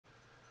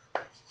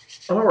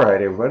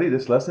Alright everybody,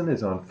 this lesson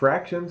is on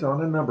fractions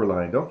on a number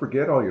line. Don't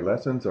forget all your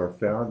lessons are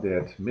found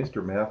at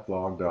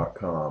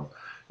Mrmathblog.com.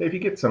 If you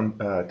get some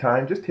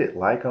time, just hit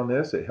like on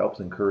this. It helps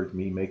encourage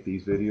me make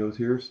these videos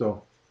here,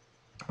 so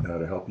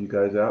to help you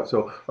guys out.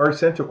 So our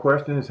essential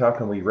question is, how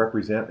can we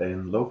represent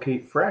and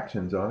locate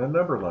fractions on a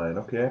number line?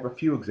 Okay, I have a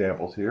few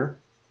examples here.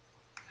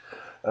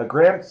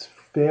 Grant's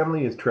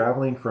family is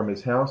traveling from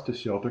his house to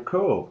Shelter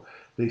Cove.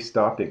 They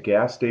stopped at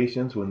gas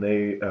stations when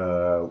they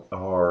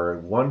are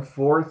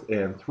 1/4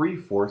 and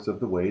 3/4 of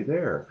the way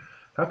there.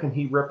 How can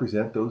he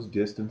represent those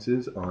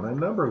distances on a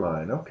number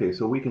line? Okay,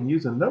 so we can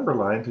use a number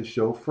line to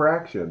show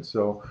fractions.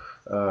 So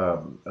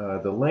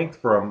the length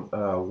from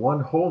one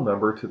whole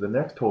number to the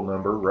next whole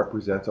number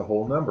represents a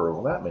whole number.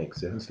 Well, that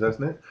makes sense,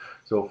 doesn't it?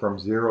 So from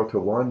 0 to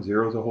 1,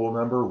 0 is a whole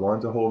number,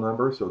 1's a whole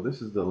number. So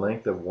this is the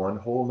length of one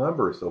whole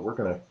number. So we're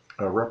going to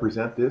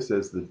represent this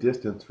as the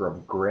distance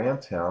from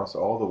Grant's house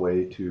all the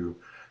way to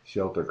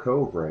Shelter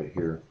Cove right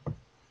here.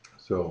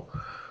 So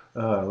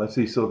let's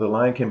see, so the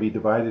line can be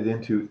divided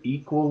into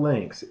equal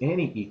lengths,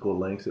 any equal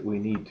lengths that we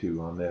need to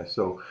on this.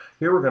 So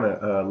here we're going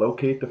to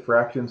locate the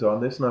fractions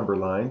on this number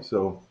line.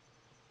 So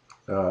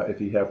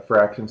if you have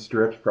fraction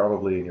strips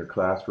probably in your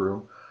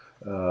classroom,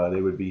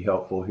 they would be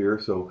helpful here.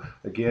 So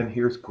again,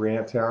 here's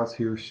Grant's house,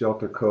 here's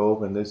Shelter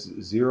Cove, and this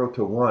 0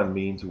 to 1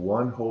 means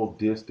one whole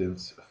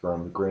distance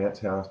from Grant's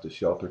house to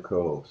Shelter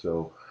Cove.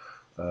 So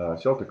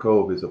Shelter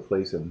Cove is a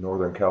place in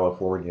Northern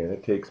California, and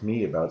it takes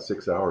me about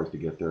 6 hours to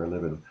get there. I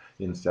live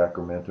in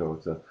Sacramento.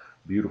 It's a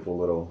beautiful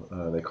little,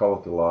 they call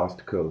it the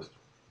Lost Coast.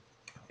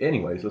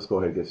 Anyways, let's go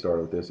ahead and get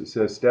started with this. It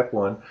says step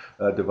one,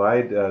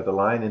 divide the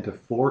line into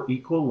 4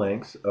 equal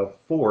lengths of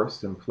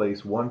fourths and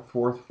place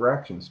 1/4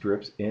 fraction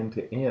strips end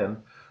to end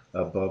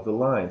above the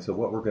line. So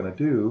what we're going to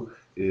do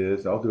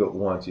is, I'll do it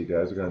once, you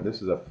guys are going to,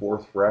 this is a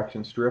 4th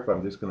fraction strip.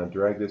 I'm just going to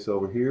drag this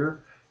over here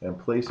and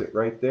place it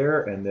right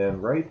there, and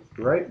then right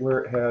where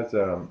it has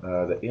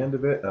the end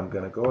of it, I'm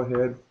going to go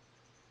ahead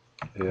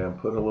and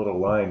put a little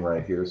line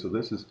right here. So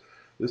this is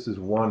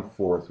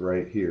 1/4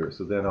 right here.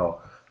 So then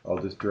I'll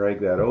just drag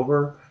that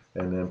over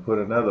and then put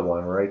another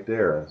one right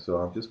there. So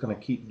I'm just going to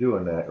keep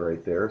doing that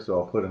right there. So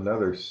I'll put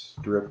another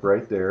strip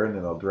right there, and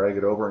then I'll drag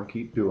it over and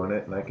keep doing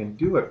it, and I can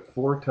do it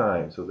 4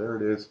 times. So there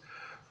it is,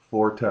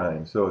 4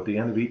 times. So at the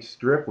end of each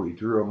strip we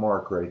drew a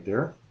mark right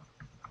there.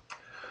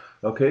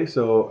 Okay,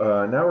 so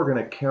now we're going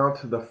to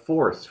count the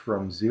fourths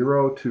from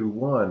 0 to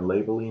 1,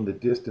 labeling the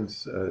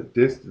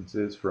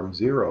distances from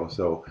 0.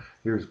 So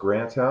here's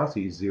Grant's house,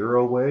 he's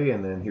 0 away,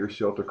 and then here's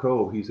Shelter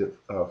Cove, he's at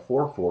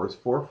 4/4.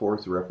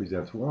 4/4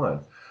 represents 1.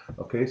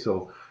 Okay,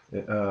 so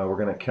we're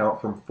going to count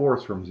from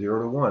fourths from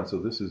 0 to 1. So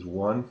this is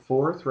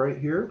 1/4 right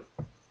here.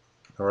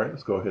 All right,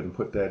 let's go ahead and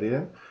put that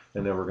in,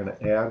 and then we're going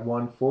to add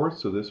 1/4.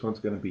 So this one's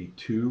going to be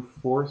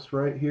 2/4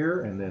 right here,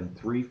 and then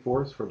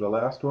 3/4 for the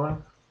last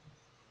one.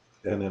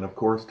 And then of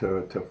course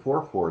to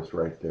 4/4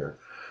 right there.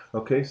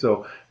 Okay,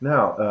 so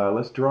now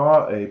let's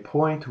draw a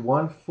point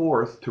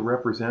 1/4 to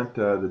represent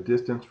the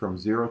distance from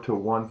 0 to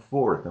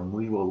 1/4, and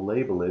we will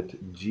label it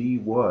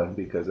G1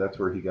 because that's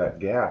where he got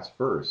gas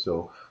first.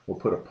 So we'll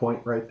put a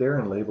point right there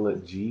and label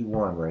it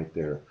G1 right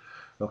there.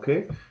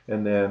 Okay,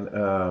 and then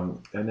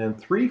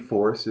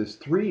 3/4 is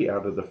 3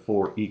 out of the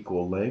 4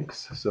 equal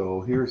lengths.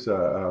 So here's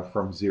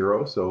from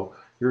 0. So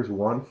here's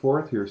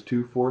 1/4, here's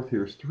 2/4,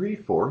 here's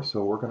 3/4.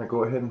 So we're going to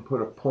go ahead and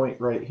put a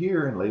point right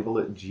here and label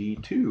it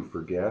G2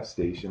 for gas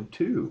station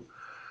 2.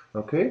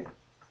 Okay,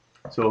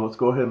 so let's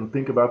go ahead and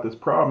think about this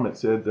problem. It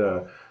said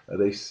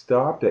they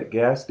stopped at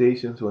gas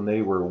stations when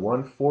they were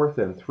 1/4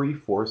 and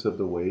 3/4 of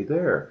the way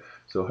there.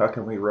 So how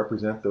can we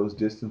represent those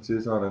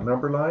distances on a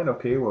number line?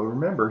 Okay, well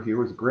remember, here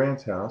was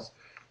Grant's house,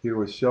 here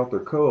was Shelter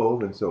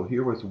Cove, and so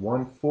here was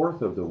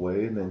 1/4 of the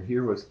way, and then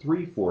here was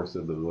 3/4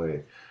 of the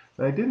way.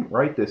 And I didn't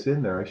write this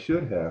in there, I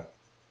should have.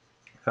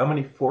 How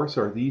many fourths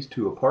are these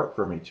two apart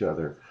from each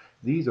other?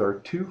 These are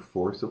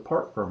 2/4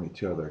 apart from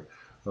each other.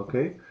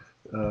 Okay,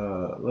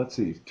 let's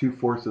see,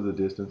 2/4 of the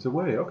distance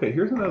away. Okay,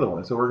 here's another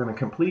one. So we're going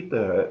to complete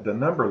the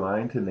number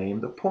line to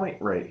name the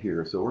point right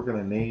here. So we're going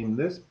to name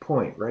this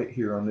point right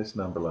here on this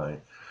number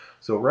line.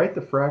 So write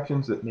the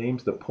fractions that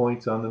names the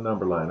points on the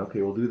number line.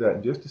 Okay, we'll do that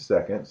in just a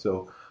second.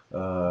 So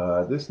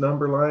this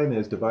number line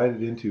is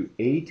divided into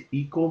 8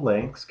 equal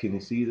lengths. Can you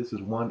see this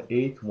is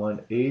 1/8,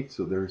 1/8.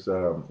 So there's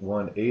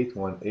 1/8,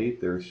 1/8.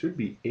 There should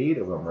be 8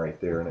 of them right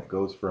there, and it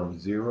goes from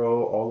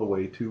 0 all the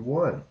way to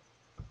 1.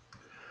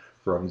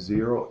 From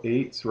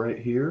 0/8 right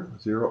here,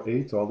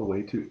 0/8 all the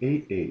way to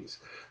 8/8.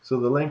 So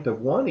the length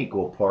of one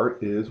equal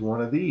part is one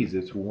of these.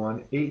 It's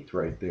 1/8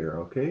 right there,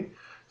 okay?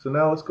 So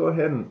now let's go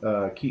ahead and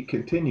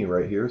continue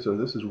right here. So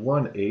this is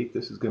 1/8.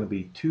 This is going to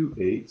be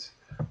 2/8.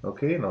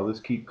 Okay, and I'll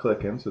just keep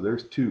clicking. So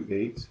there's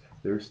 2/8.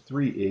 There's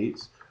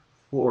 3/8.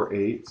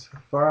 4/8,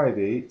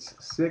 5/8,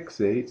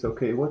 6/8.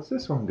 Okay, what's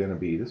this one going to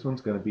be? This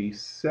one's going to be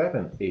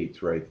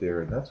 7/8 right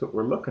there, and that's what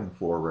we're looking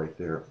for right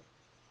there.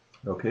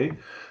 Okay,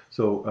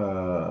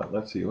 so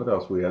let's see what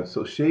else we have.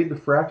 So shade the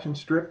fraction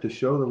strip to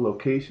show the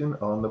location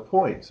on the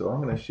point. So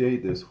I'm going to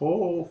shade this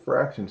whole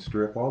fraction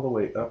strip all the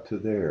way up to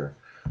there.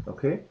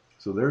 Okay,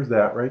 so there's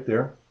that right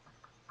there.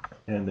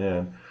 And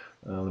then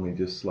let me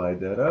just slide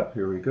that up.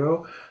 Here we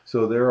go.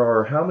 So there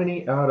are how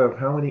many out of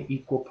how many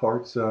equal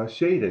parts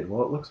shaded?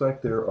 Well, it looks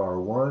like there are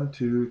 1,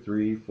 2,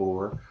 3,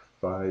 4,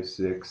 5,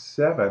 6,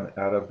 7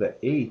 out of the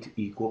 8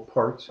 equal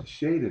parts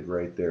shaded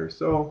right there.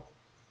 So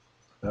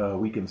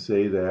we can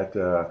say that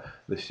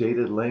the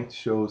shaded length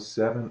shows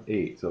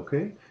 7/8.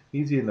 Okay,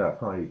 easy enough,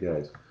 huh, you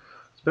guys?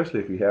 Especially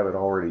if you have it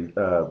already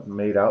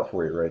made out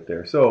for you right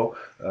there. So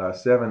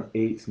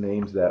 7/8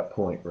 names that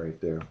point right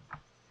there.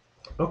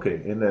 Okay,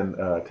 and then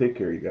take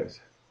care, you guys.